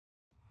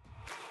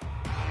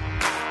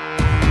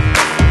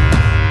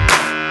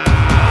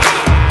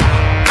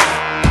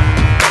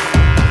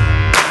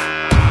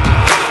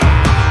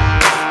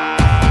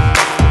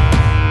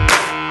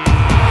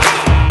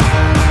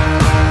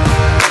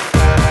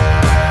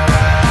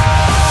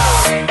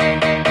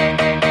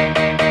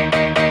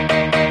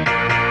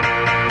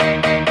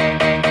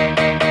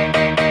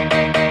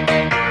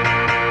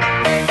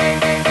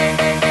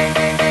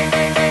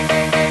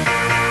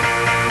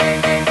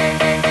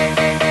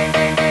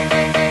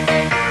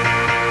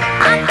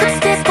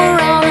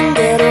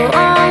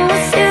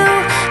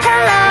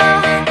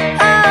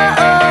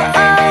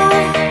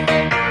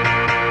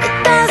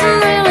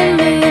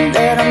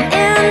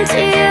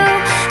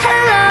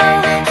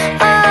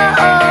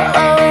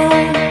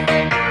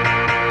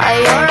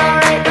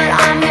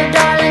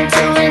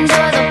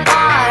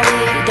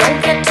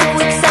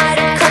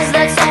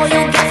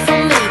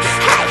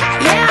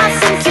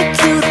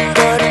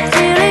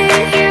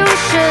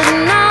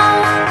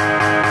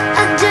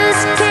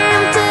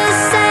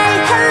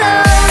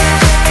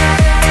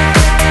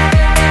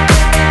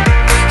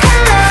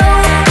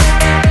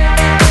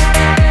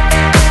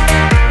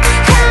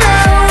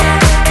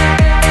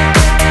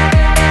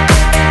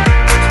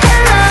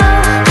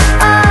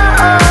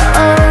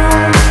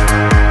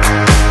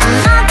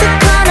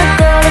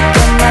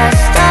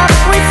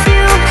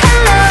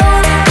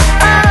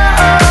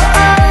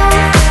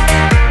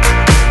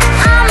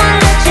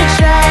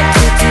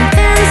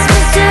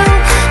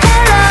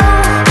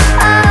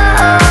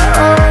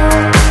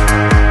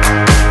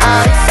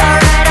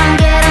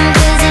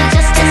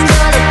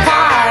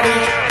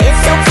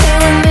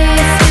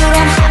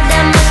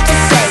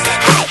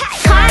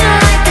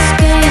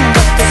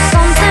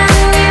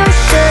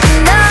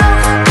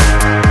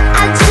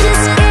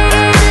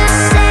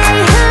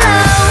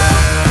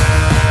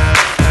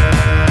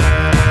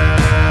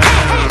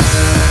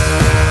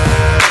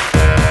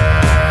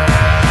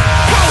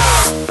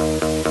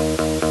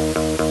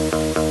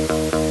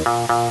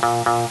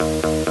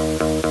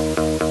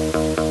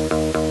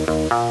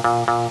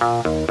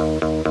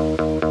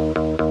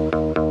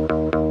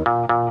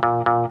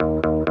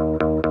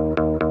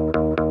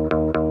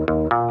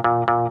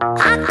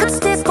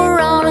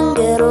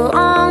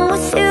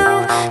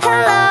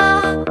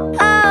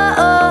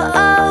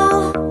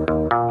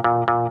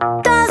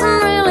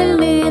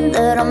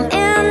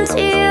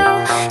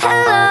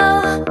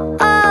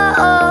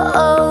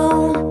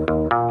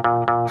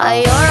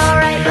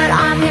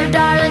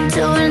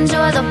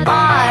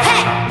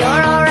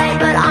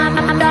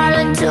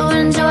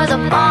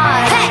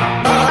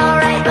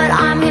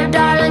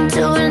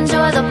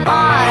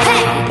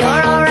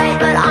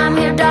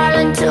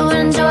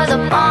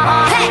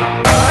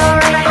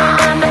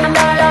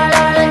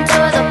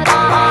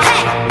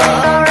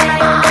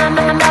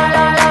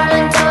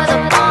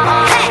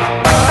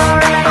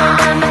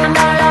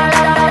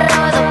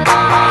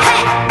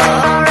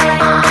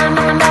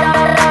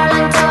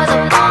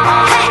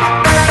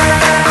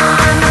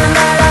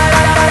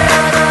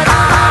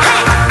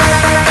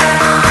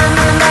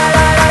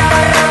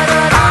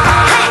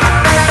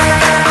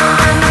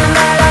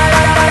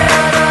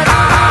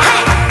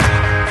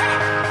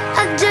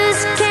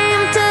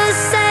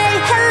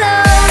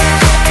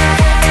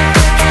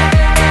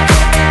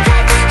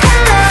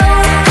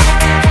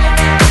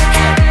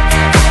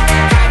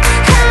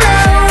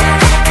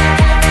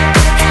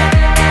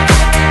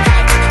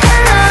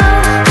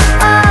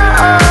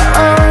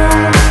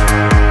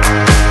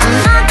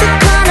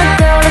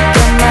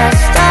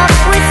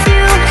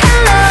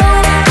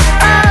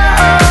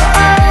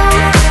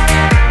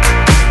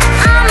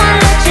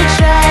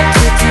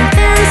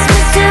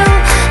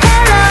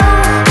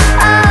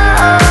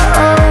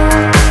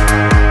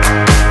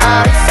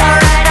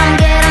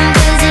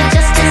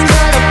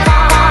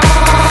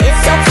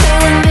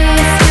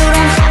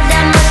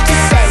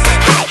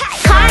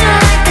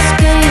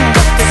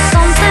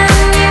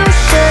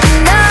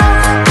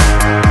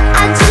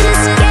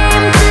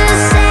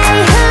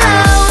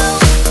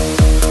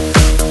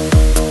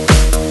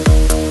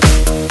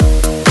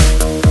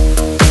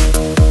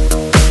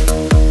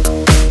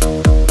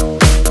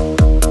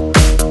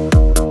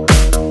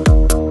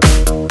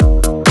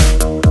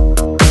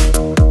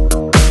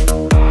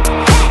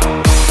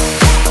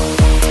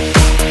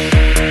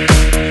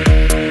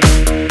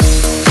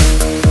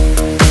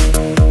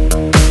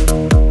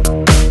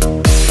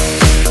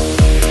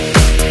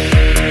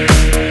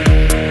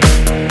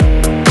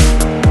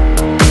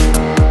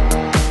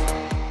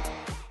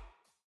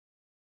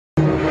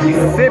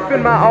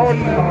Sipping my own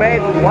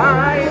bad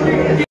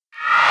wine.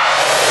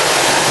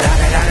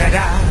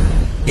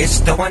 It's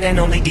the one and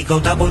only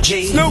Deagle Double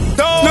G. Snoop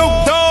Dogg.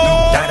 Snoop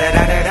Dogg. Da da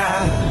da da da.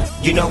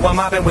 You know I'm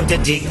mobbing with the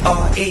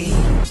D.R.E.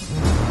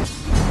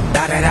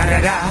 Da da da da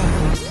da.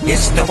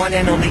 It's the one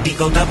and only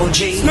Deagle Double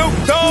G. Snoop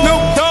Dogg.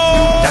 Snoop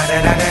Dogg. Da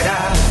da da da da.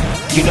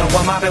 You know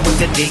I'm mobbing with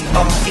the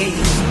D.R.E.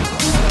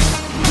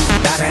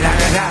 Da da da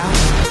da da.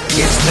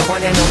 It's the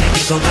one and only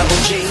Deagle Double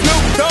G.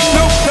 Snoop Dogg.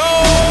 Snoop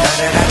Dogg. Da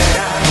da da da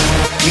da.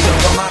 You know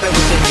I'm mobbing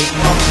with the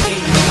D.R.E.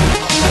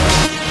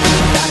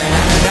 Da da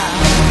da da da.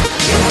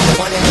 It's the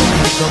one and only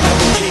Deagle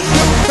Double G.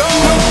 Snoop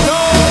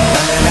Dogg.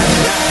 Da da da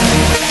da da.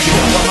 You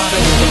know I'm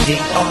mobbing with the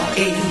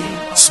D.R.E.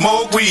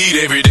 Smoke weed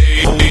every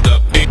day.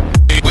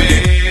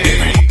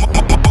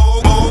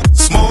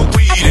 Smoke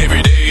weed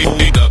every day.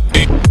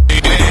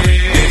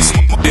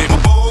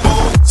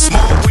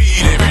 Smoke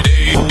weed every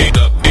day.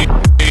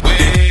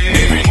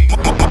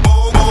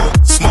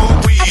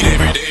 Smoke weed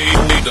every day.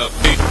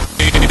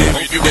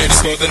 Hope you ready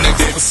for the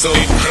next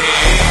episode.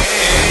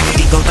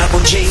 Deagle Double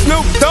G.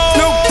 Snoop Dogg.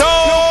 Snoop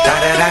Dogg. Da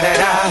da da da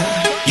da.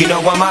 You know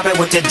I'm mobbing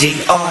with the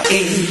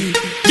D.R.E.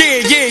 Yeah,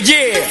 yeah,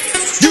 yeah.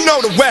 You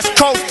know the West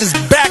Coast is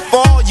back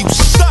for all you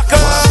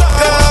suckers.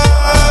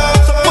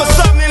 So put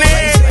something in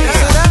there.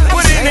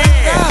 Put it in there.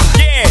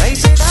 Yeah.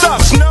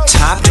 Suck, Snoop.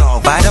 Top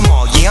dog, buy them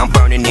all, yeah, I'm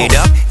burning it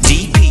up.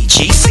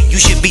 DPGC, you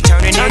should be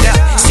turning it up.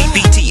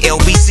 CPT,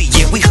 LBC,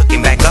 yeah, we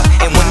hooking back up.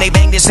 And when they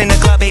bang this in the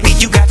club, baby,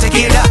 you got to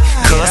get up.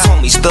 Cause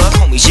homies, thug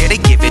homies, yeah, they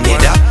giving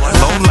it up.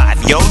 Low life,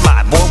 yo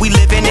life, boy, we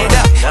living it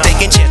up.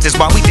 Taking chances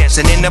while we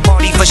dancing in the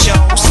party for show.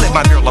 Slip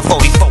my girl a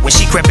 44 when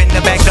she crept in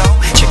the back door.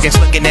 Chickens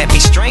looking at me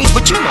strange,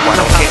 but you know I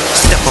don't care.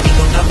 Step up,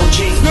 Deagle Double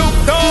G. Snoop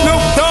Dogg.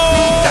 Snoop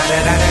Dogg. Da da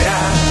da da da.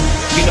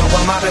 You know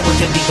I'm mobbing with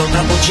the Deagle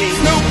Double G.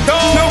 Snoop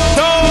Dogg. Snoop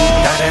Dogg.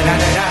 Da da da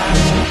da da.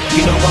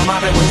 You know I'm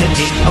mobbing with the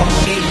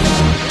D.R.E.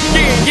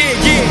 Yeah,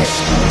 yeah, yeah.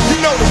 You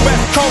know the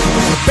West Coast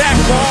is back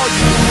for all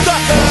you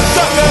suckers.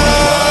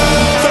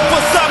 So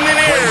put something in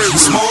there.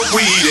 Smoke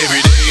weed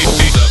every day.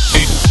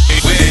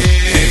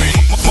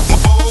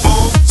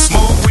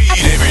 Smoke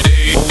weed every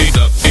day.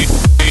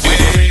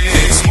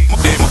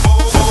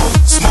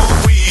 Smoke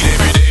weed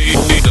every day.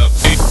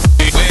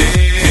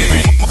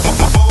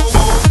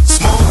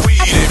 Smoke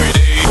weed every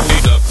day.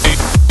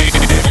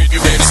 You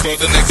ready for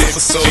the next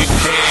episode?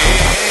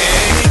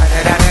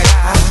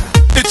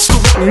 It's the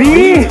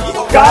Vi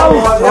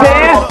skal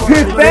se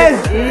pupper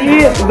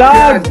i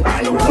dag.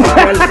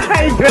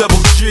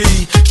 Double G,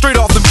 straight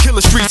off them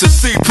killer streets of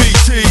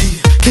CPT.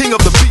 King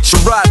of the beach, you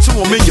ride to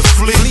him in your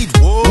fleet.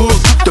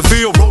 Wood, the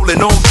field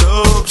rolling on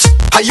dubs.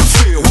 How you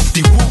feel?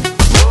 Whoop-de-whoop.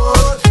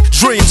 What?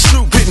 Dream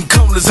Snoop hitting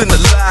corners in the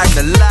lag.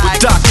 With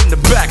Doc in the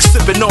back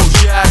sipping on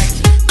yak.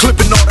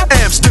 Clipping all the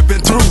amps,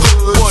 dipping through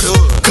hoods.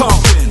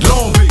 Compton,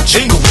 Long Beach,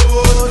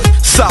 Inglewood.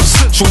 South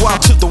Central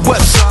out to the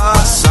west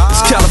side.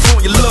 It's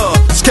California love,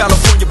 it's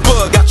California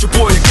bug. Got your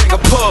boy a gang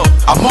of pub.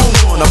 I'm on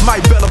one, I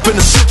might bell up in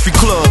the Century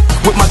Club.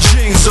 With my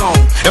jeans on,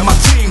 and my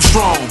team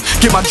strong.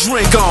 Get my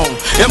drink on,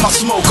 and my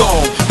smoke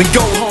on. Then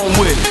go home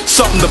with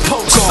something to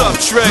poke on.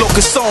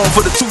 Locust on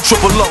for the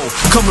 200 low.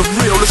 Coming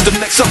real, it's the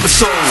next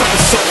episode.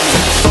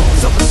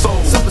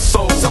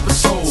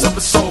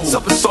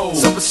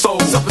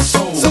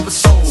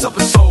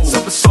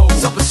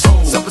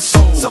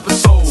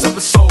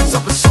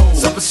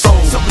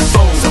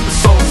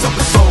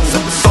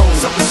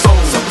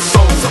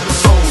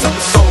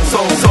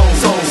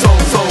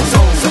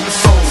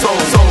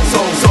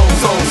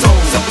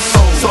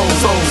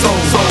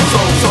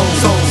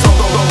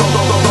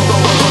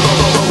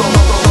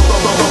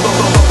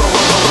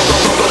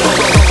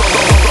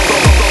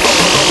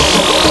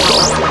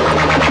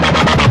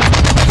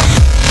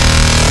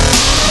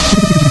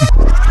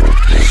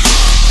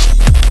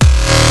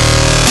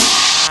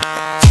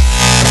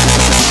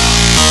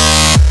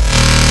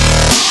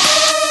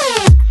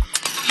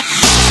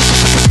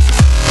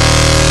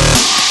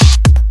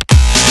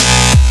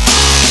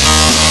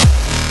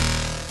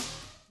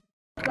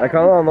 Jeg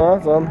kan ha nå,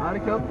 sånn. Er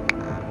det kødd?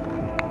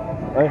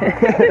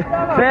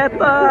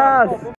 Fett ass!